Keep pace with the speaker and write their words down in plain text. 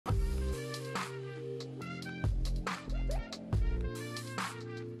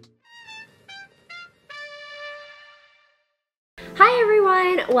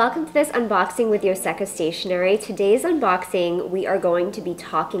everyone! Welcome to this unboxing with Yoseka Stationery. Today's unboxing, we are going to be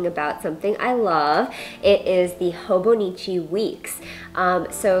talking about something I love. It is the Hobonichi Weeks.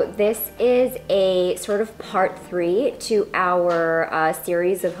 So this is a sort of part 3 to our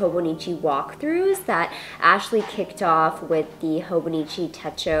series of Hobonichi walkthroughs that Ashley kicked off with the Hobonichi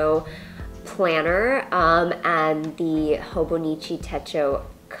Techo planner and the Hobonichi Techo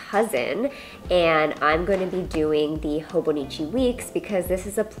cousin, and I'm going to be doing the Hobonichi Weeks because this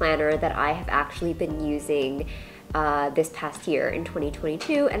is a planner that I have actually been using this past year in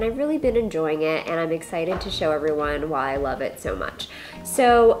 2022, and I've really been enjoying it, and I'm excited to show everyone why I love it so much.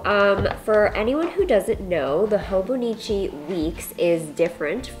 So for anyone who doesn't know, the Hobonichi Weeks is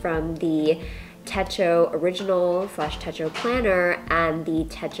different from the Techo original / Techo planner and the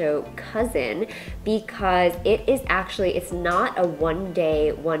Techo cousin because it is actually, it's not a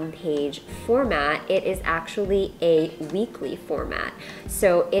one-day, one-page format. It is actually a weekly format.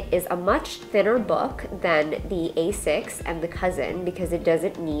 So it is a much thinner book than the A6 and the cousin because it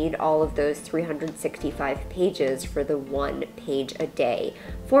doesn't need all of those 365 pages for the 1 page a day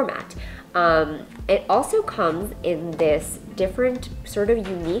format. It also comes in this different sort of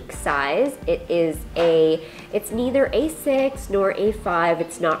unique size. It's neither A6 nor A5.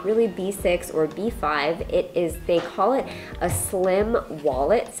 It's not really B6 or B5. It is, they call it a slim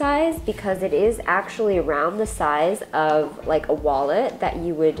wallet size because it is actually around the size of like a wallet that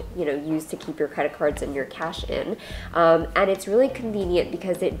you would, use to keep your credit cards and your cash in. And it's really convenient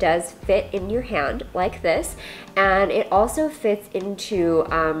because it does fit in your hand like this, and it also fits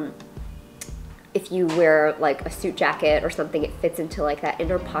into if you wear like a suit jacket or something, it fits into like that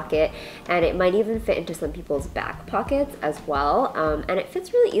inner pocket, and it might even fit into some people's back pockets as well. And it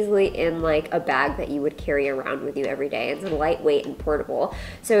fits really easily in like a bag that you would carry around with you every day. It's lightweight and portable.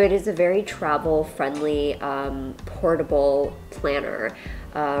 So it is a very travel friendly, portable planner.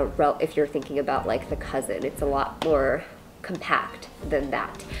 If you're thinking about like the cousin, it's a lot more compact than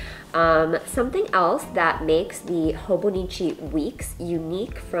that. Something else that makes the Hobonichi Weeks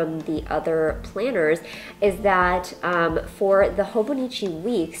unique from the other planners is that for the Hobonichi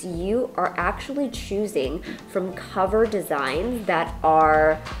Weeks, you are actually choosing from cover designs that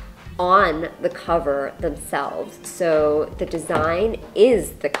are on the cover themselves. So the design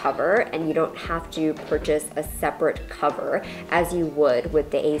is the cover, and you don't have to purchase a separate cover as you would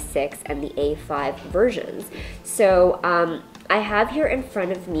with the A6 and the A5 versions. So I have here in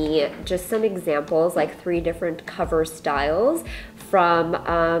front of me just some examples, like 3 different cover styles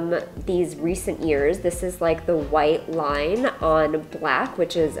from these recent years. This is like the white line on black,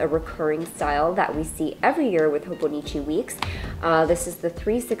 which is a recurring style that we see every year with Hobonichi Weeks. This is the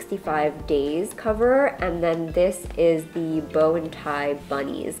 365 days cover, and then this is the bow and tie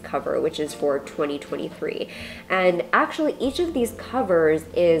bunnies cover, which is for 2023. And actually each of these covers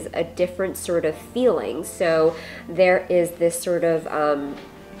is a different sort of feeling. So there is this sort of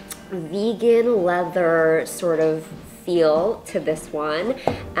vegan leather sort of feel to this one,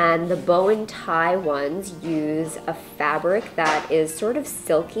 and the bow and tie ones use a fabric that is sort of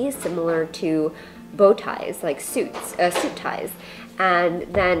silky, similar to bow ties, like suit ties.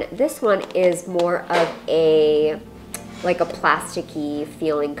 And then this one is more of a plasticky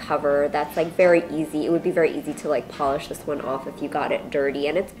feeling cover that's like very easy. It would be very easy to like polish this one off if you got it dirty,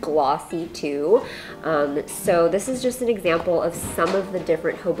 and it's glossy too. So this is just an example of some of the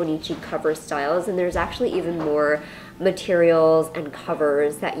different Hobonichi cover styles, and there's actually even more materials and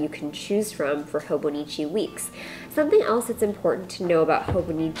covers that you can choose from for Hobonichi Weeks. Something else that's important to know about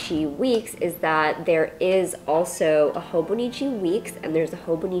Hobonichi Weeks is that there is also a Hobonichi Weeks and there's a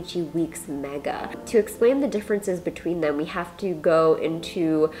Hobonichi Weeks Mega. To explain the differences between them, we have to go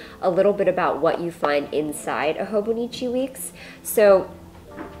into a little bit about what you find inside a Hobonichi Weeks. So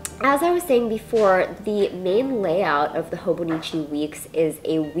as I was saying before, the main layout of the Hobonichi Weeks is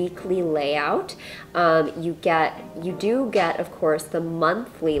a weekly layout. You do get, of course, the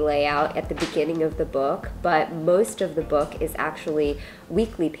monthly layout at the beginning of the book, but most of the book is actually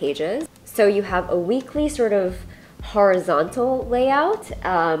weekly pages. So you have a weekly sort of horizontal layout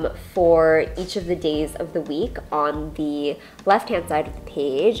for each of the days of the week on the left-hand side of the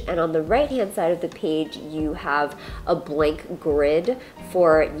page, and on the right-hand side of the page you have a blank grid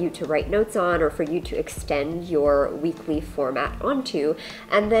for you to write notes on or for you to extend your weekly format onto.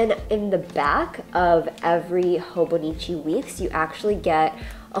 And then in the back of every Hobonichi Weeks you actually get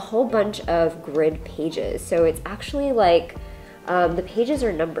a whole bunch of grid pages. So it's actually like the pages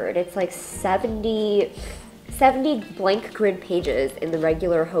are numbered. It's like 70 70 blank grid pages in the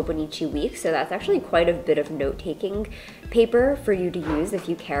regular Hobonichi week, so that's actually quite a bit of note-taking paper for you to use if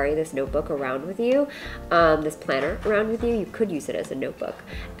you carry this notebook around with you, this planner around with you. You could use it as a notebook.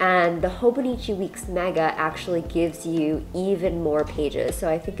 And the Hobonichi Weeks Mega actually gives you even more pages. So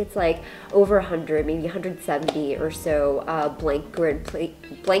I think it's like over 100, maybe 170 or so blank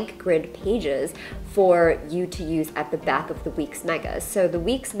grid pages for you to use at the back of the Weeks Mega. So the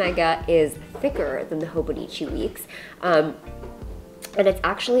Weeks Mega is thicker than the Hobonichi Weeks. And it's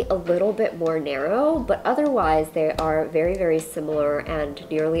actually a little bit more narrow, but otherwise they are very, very similar and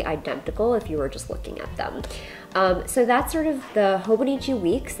nearly identical if you were just looking at them. So that's sort of the Hobonichi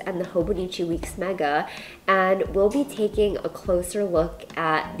Weeks and the Hobonichi Weeks Mega, and we'll be taking a closer look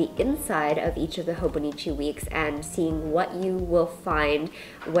at the inside of each of the Hobonichi Weeks and seeing what you will find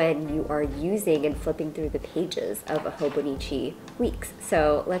when you are using and flipping through the pages of a Hobonichi Weeks.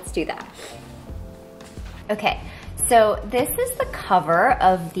 So let's do that. Okay. So this is the cover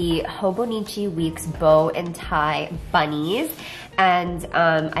of the Hobonichi Weeks Bow and Tie Bunnies. And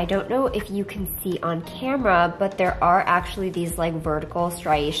I don't know if you can see on camera, but there are actually these like vertical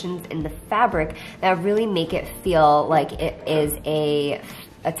striations in the fabric that really make it feel like it is a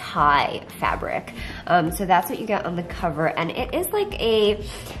tie fabric. So that's what you get on the cover. And it is like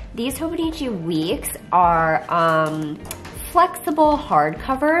these Hobonichi Weeks are flexible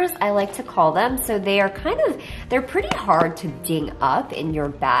hardcovers, I like to call them. So they are they're pretty hard to ding up in your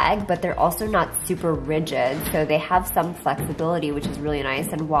bag, but they're also not super rigid. So they have some flexibility, which is really nice,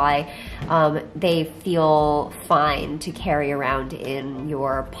 and why they feel fine to carry around in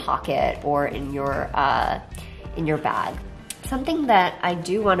your pocket or in your bag. Something that I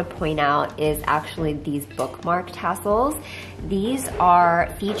do want to point out is actually these bookmark tassels. These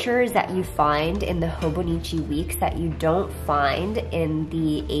are features that you find in the Hobonichi Weeks that you don't find in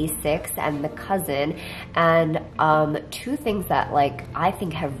the A6 and the Cousin. And two things that I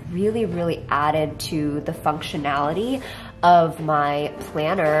think have really, really added to the functionality of my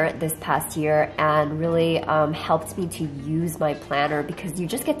planner this past year and really helped me to use my planner, because you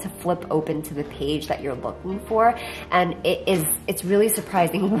just get to flip open to the page that you're looking for, and it's really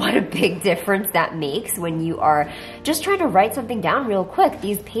surprising what a big difference that makes when you are just trying to write something down real quick.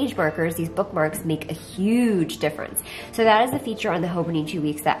 These page markers, these bookmarks, make a huge difference. So that is a feature on the Hobonichi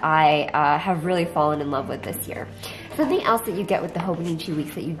Weeks that I have really fallen in love with this year. Something else that you get with the Hobonichi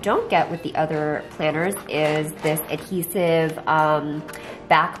Weeks that you don't get with the other planners is this adhesive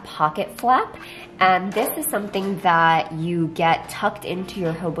back pocket flap. And this is something that you get tucked into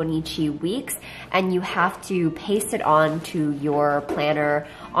your Hobonichi Weeks, and you have to paste it on to your planner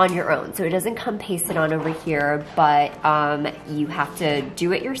on your own. So it doesn't come pasted on over here, but you have to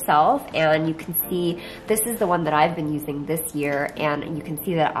do it yourself. And you can see, this is the one that I've been using this year, and you can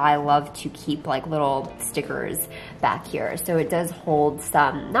see that I love to keep like little stickers back here. So it does hold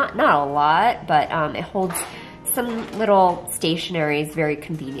some, not a lot, but it holds some little stationaries very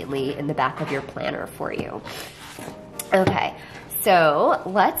conveniently in the back of your planner for you. Okay, so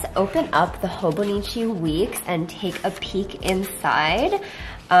let's open up the Hobonichi Weeks and take a peek inside.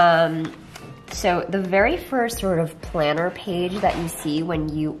 So the very first sort of planner page that you see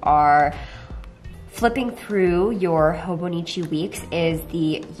when you are flipping through your Hobonichi Weeks is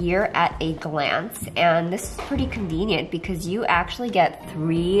the year at a glance, and this is pretty convenient because you actually get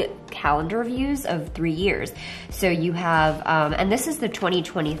 3 calendar views of 3 years. So you have, and this is the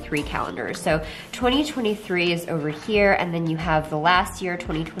 2023 calendar. So 2023 is over here, and then you have the last year,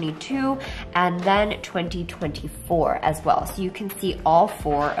 2022, and then 2024 as well. So you can see all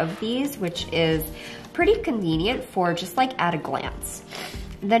 4 of these, which is pretty convenient for just like at a glance.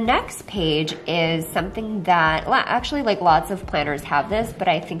 The next page is something that, actually like lots of planners have this, but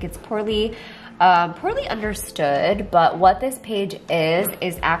I think it's poorly understood. But what this page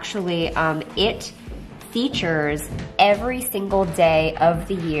is actually, it features every single day of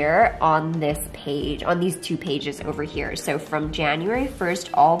the year on this page, on these 2 pages over here. So from January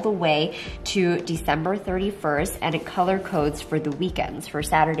 1st all the way to December 31st, and it color codes for the weekends, for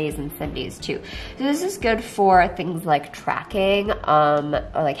Saturdays and Sundays too. So this is good for things like tracking, or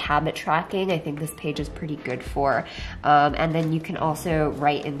like habit tracking. I think this page is pretty good for. And then you can also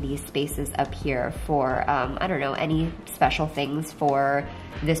write in these spaces up here for, I don't know, any special things for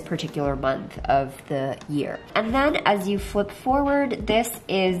this particular month of the year. And then as you flip forward, this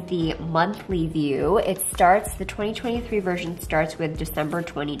is the monthly view. It starts, the 2023 version starts with December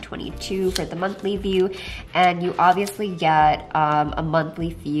 2022 for the monthly view, and you obviously get a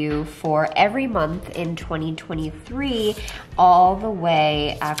monthly view for every month in 2023 all the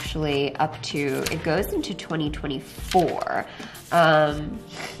way actually up to, it goes into 2024.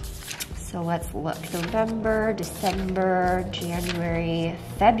 So let's look. November, December, January,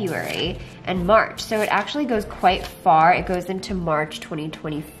 February, and March. So it actually goes quite far. It goes into March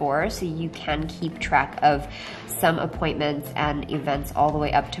 2024, so you can keep track of some appointments and events all the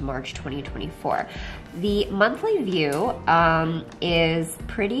way up to March 2024. The monthly view is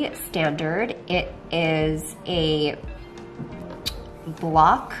pretty standard. It is a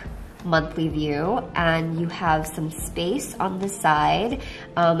block monthly view, and you have some space on the side.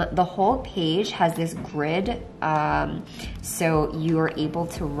 The whole page has this grid, so you are able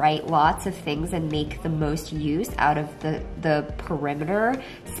to write lots of things and make the most use out of the perimeter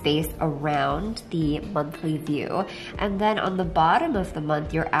space around the monthly view. And then on the bottom of the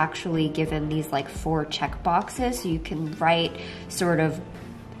month, you're actually given these like 4 check boxes, so you can write sort of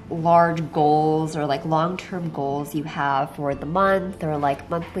large goals or like long-term goals you have for the month, or like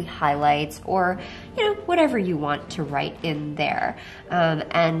monthly highlights, or you know, whatever you want to write in there.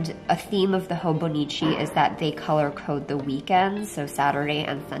 And a theme of the Hobonichi is that they color code the weekends, so Saturday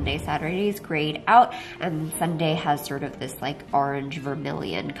and Sunday. Saturday is grayed out, and Sunday has sort of this like orange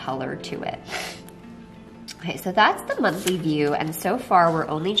vermilion color to it. Okay, so that's the monthly view, and so far we're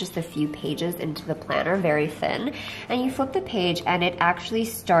only just a few pages into the planner, very thin. And you flip the page and it actually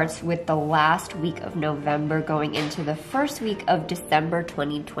starts with the last week of November going into the first week of December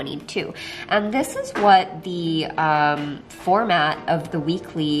 2022. And this is what the format of the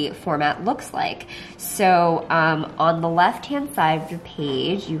weekly format looks like. So on the left-hand side of the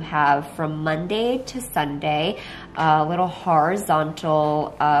page, you have from Monday to Sunday, a little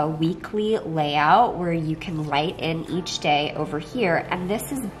horizontal weekly layout where you can write in each day over here, and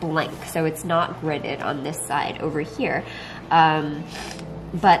this is blank, so it's not gridded on this side over here.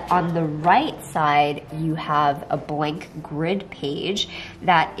 But on the right side, you have a blank grid page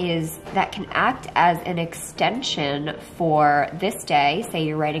that can act as an extension for this day. Say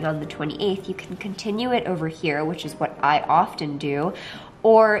you're writing on the 28th, you can continue it over here, which is what I often do,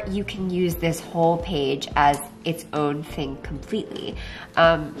 or you can use this whole page as its own thing completely.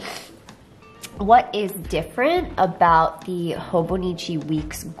 What is different about the Hobonichi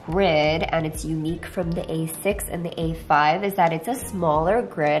Weeks grid, and it's unique from the A6 and the A5, is that it's a smaller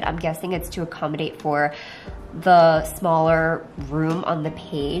grid. I'm guessing it's to accommodate for the smaller room on the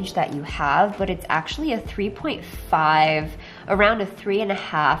page that you have, but it's actually a 3.5, around a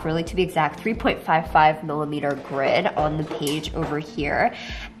 3.5, really to be exact, 3.55 millimeter grid on the page over here.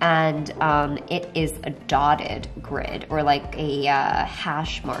 And it is a dotted grid, or like a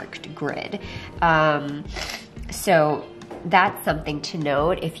hash marked grid. So that's something to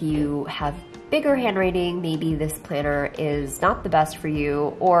note. If you have bigger handwriting, maybe this planner is not the best for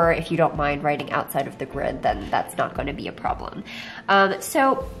you, or if you don't mind writing outside of the grid, then that's not going to be a problem.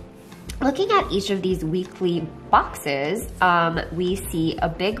 So looking at each of these weekly boxes, we see a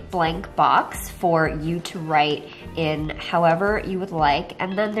big blank box for you to write in however you would like,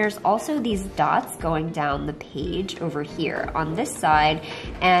 and then there's also these dots going down the page over here on this side,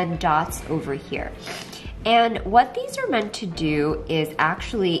 and dots over here. And what these are meant to do is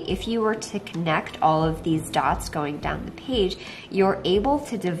actually, if you were to connect all of these dots going down the page, you're able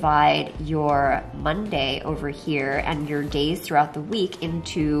to divide your Monday over here and your days throughout the week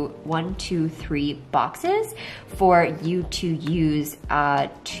into 1, 2, 3 boxes for you to use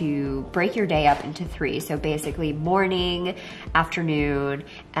to break your day up into 3. So basically morning, afternoon,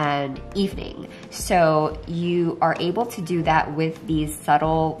 and evening. So you are able to do that with these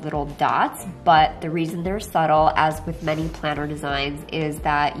subtle little dots, but the reason they're subtle, as with many planner designs, is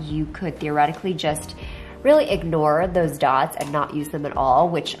that you could theoretically just really ignore those dots and not use them at all,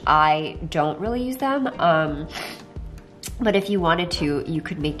 which I don't really use them. But if you wanted to, you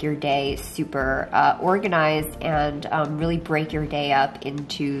could make your day super organized and really break your day up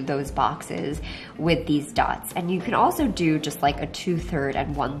into those boxes with these dots. And you can also do just like a 2/3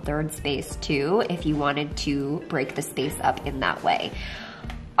 and 1/3 space too, if you wanted to break the space up in that way.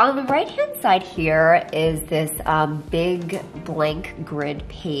 On the right-hand side here is this big blank grid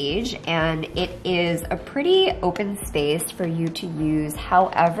page, and it is a pretty open space for you to use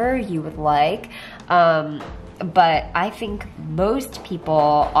however you would like. But I think most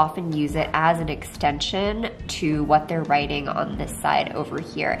people often use it as an extension to what they're writing on this side over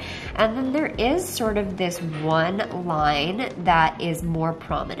here. And then there is sort of this one line that is more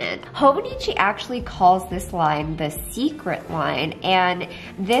prominent. Hobonichi actually calls this line the secret line, and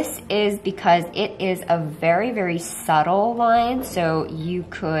this is because it is a very, very subtle line, so you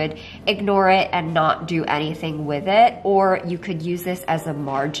could ignore it and not do anything with it, or you could use this as a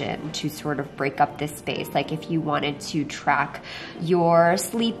margin to sort of break up this space. Like if if you wanted to track your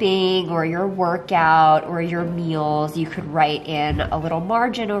sleeping or your workout or your meals, you could write in a little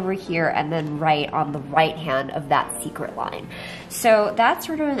margin over here and then write on the right hand of that secret line. So that's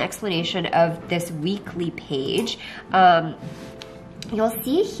sort of an explanation of this weekly page. You'll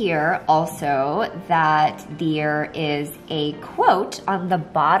see here also that there is a quote on the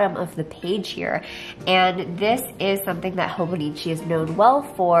bottom of the page here, and this is something that Hobonichi is known well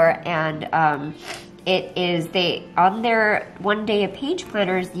for, and it is on their 1 day a page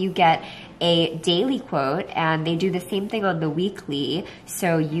planners, you get a daily quote, and they do the same thing on the weekly.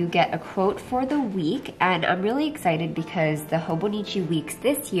 So you get a quote for the week, and I'm really excited because the Hobonichi Weeks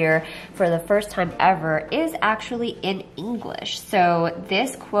this year, for the first time ever, is actually in English. So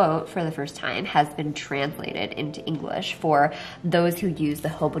this quote, for the first time, has been translated into English for those who use the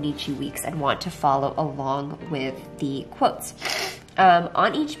Hobonichi Weeks and want to follow along with the quotes.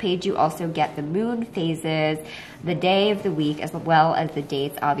 On each page, you also get the moon phases, the day of the week, as well as the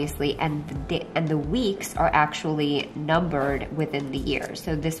dates, obviously, and the weeks are actually numbered within the year.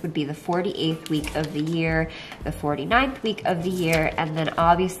 So this would be the 48th week of the year, the 49th week of the year, and then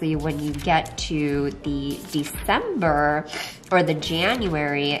obviously when you get to the December or the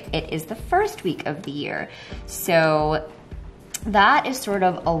January, it is the first week of the year. So that is sort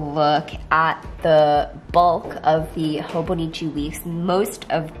of a look at the bulk of the Hobonichi Weeks. Most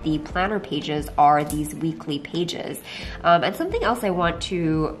of the planner pages are these weekly pages. And something else I want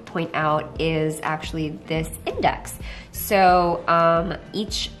to point out is actually this index. So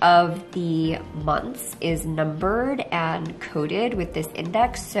each of the months is numbered and coded with this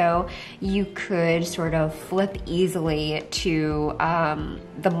index, so you could sort of flip easily to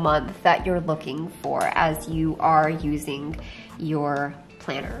the month that you're looking for as you are using your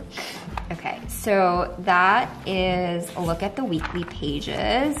planner. Okay, so that is a look at the weekly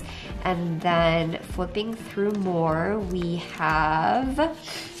pages, and then flipping through more, we have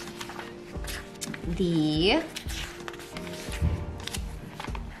the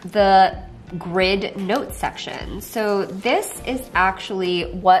grid notes section. So this is actually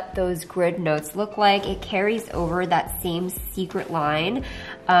what those grid notes look like. It carries over that same secret line,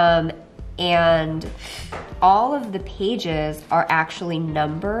 and all of the pages are actually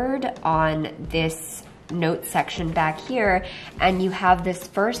numbered on this note section back here, and you have this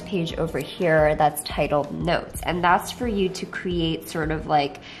first page over here that's titled notes, and that's for you to create sort of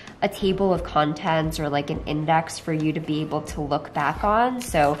like a table of contents or like an index for you to be able to look back on.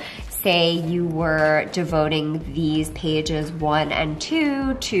 So say you were devoting these pages 1 and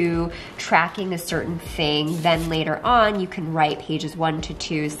 2 to tracking a certain thing, then later on you can write pages 1 to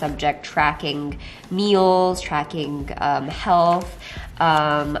 2 subject tracking meals, tracking health.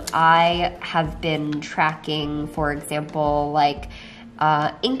 I have been tracking, for example, like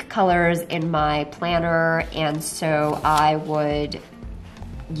ink colors in my planner, and so I would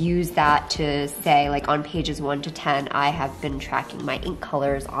use that to say, like, on pages 1 to 10, I have been tracking my ink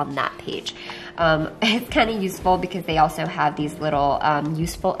colors on that page. It's kind of useful because they also have these little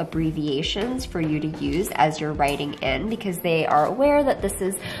useful abbreviations for you to use as you're writing in, because they are aware that this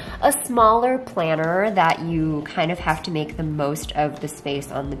is a smaller planner that you kind of have to make the most of the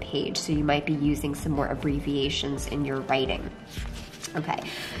space on the page. So you might be using some more abbreviations in your writing. Okay,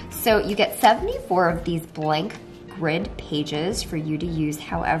 so you get 74 of these blank grid pages for you to use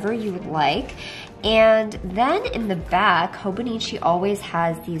however you would like. And then in the back, Hobonichi always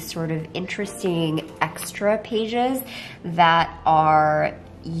has these sort of interesting extra pages that are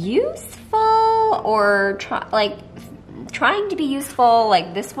useful or trying to be useful.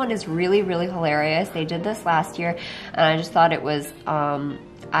 Like this one is really, really hilarious. They did this last year, and I just thought it was,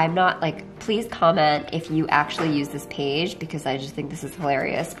 I'm not like, please comment if you actually use this page because I just think this is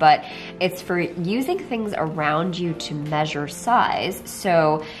hilarious, but it's for using things around you to measure size.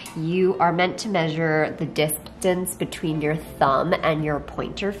 So you are meant to measure the distance between your thumb and your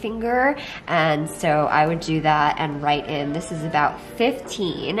pointer finger. And so I would do that and write in, this is about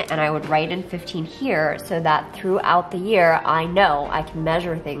 15, and I would write in 15 here so that throughout the year, I know I can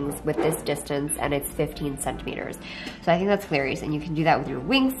measure things with this distance and it's 15 centimeters. So I think that's hilarious. And you can do that with your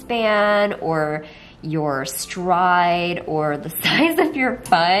wingspan or your stride or the size of your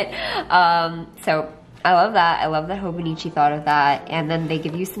butt. So I love that. I love that Hobonichi thought of that. And then they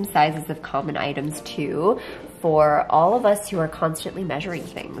give you some sizes of common items too for all of us who are constantly measuring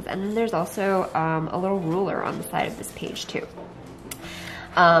things. And then there's also a little ruler on the side of this page too.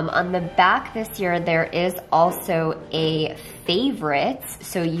 On the back this year, there is also a favorites,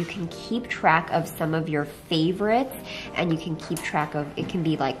 so you can keep track of some of your favorites, and you can keep track of, it can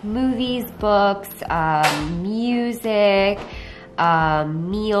be like movies, books, music,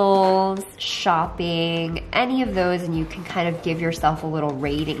 meals, shopping, any of those, and you can kind of give yourself a little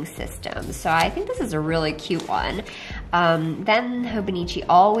rating system. So I think this is a really cute one. Then Hobonichi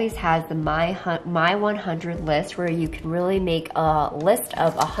always has the My 100 list, where you can really make a list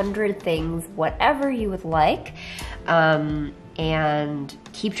of 100 things, whatever you would like, and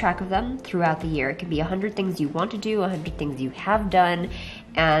keep track of them throughout the year. It can be 100 things you want to do, 100 things you have done,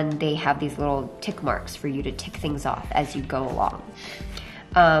 and they have these little tick marks for you to tick things off as you go along.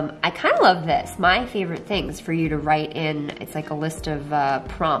 I kind of love this. My favorite things for you to write in, it's like a list of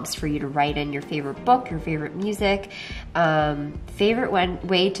prompts for you to write in your favorite book, your favorite music, favorite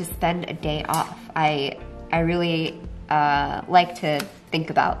way to spend a day off. I really like to think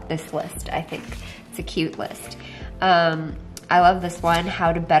about this list. I think it's a cute list. I love this one,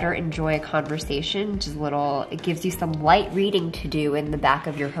 how to better enjoy a conversation, which is it gives you some light reading to do in the back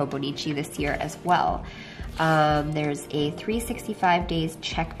of your Hobonichi this year as well. There's a 365 days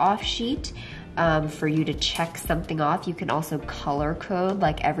check off sheet for you to check something off. You can also color code,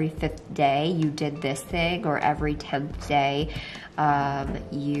 like every 5th day you did this thing, or every 10th day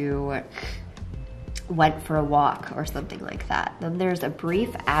you went for a walk or something like that. Then there's a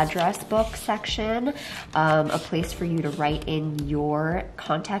brief address book section, a place for you to write in your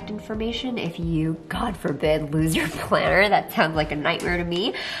contact information if you, God forbid, lose your planner. That sounds like a nightmare to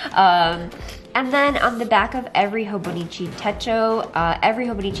me. And then on the back of every Hobonichi Techo, every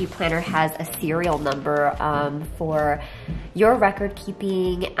Hobonichi planner has a serial number for your record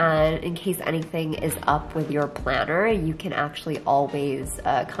keeping, and in case anything is up with your planner, you can actually always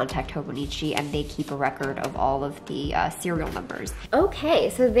contact Hobonichi, and they keep a record of all of the serial numbers. Okay,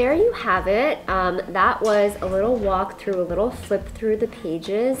 so there you have it. That was a little walk through, a little flip through the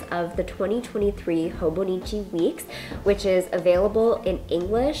pages of the 2023 Hobonichi Weeks, which is available in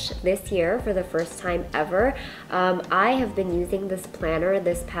English this year for the first time ever. I have been using this planner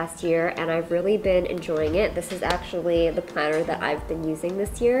this past year, and I've really been enjoying it. This is actually the planner that I've been using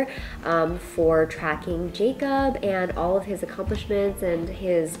this year for tracking Jacob and all of his accomplishments and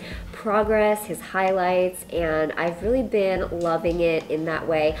his progress, his highlights, and I've really been loving it in that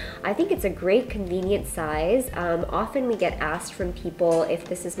way. I think it's a great convenient size. Often we get asked from people, if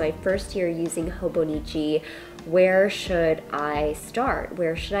this is my first year using Hobonichi, where should I start?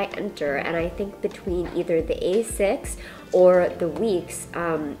 Where should I enter? And I think between either the A6 or the weeks,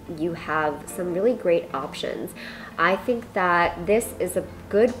 you have some really great options. I think that this is a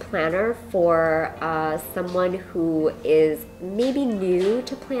good planner for someone who is maybe new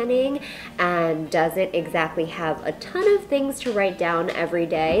to planning and doesn't exactly have a ton of things to write down every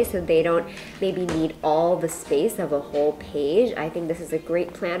day, so they don't maybe need all the space of a whole page. I think this is a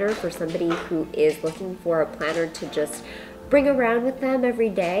great planner for somebody who is looking for a planner to just bring around with them every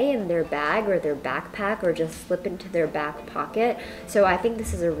day in their bag or their backpack, or just slip into their back pocket. So I think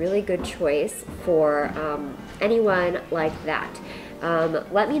this is a really good choice for anyone like that.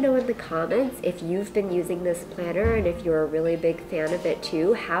 Let me know in the comments if you've been using this planner, and if you're a really big fan of it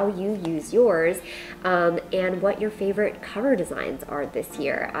too, how you use yours, and what your favorite cover designs are this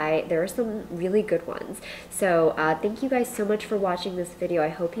year. There are some really good ones. So thank you guys so much for watching this video. I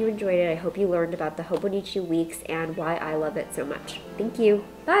hope you enjoyed it. I hope you learned about the Hobonichi Weeks and why I love it so much. Thank you.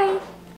 Bye!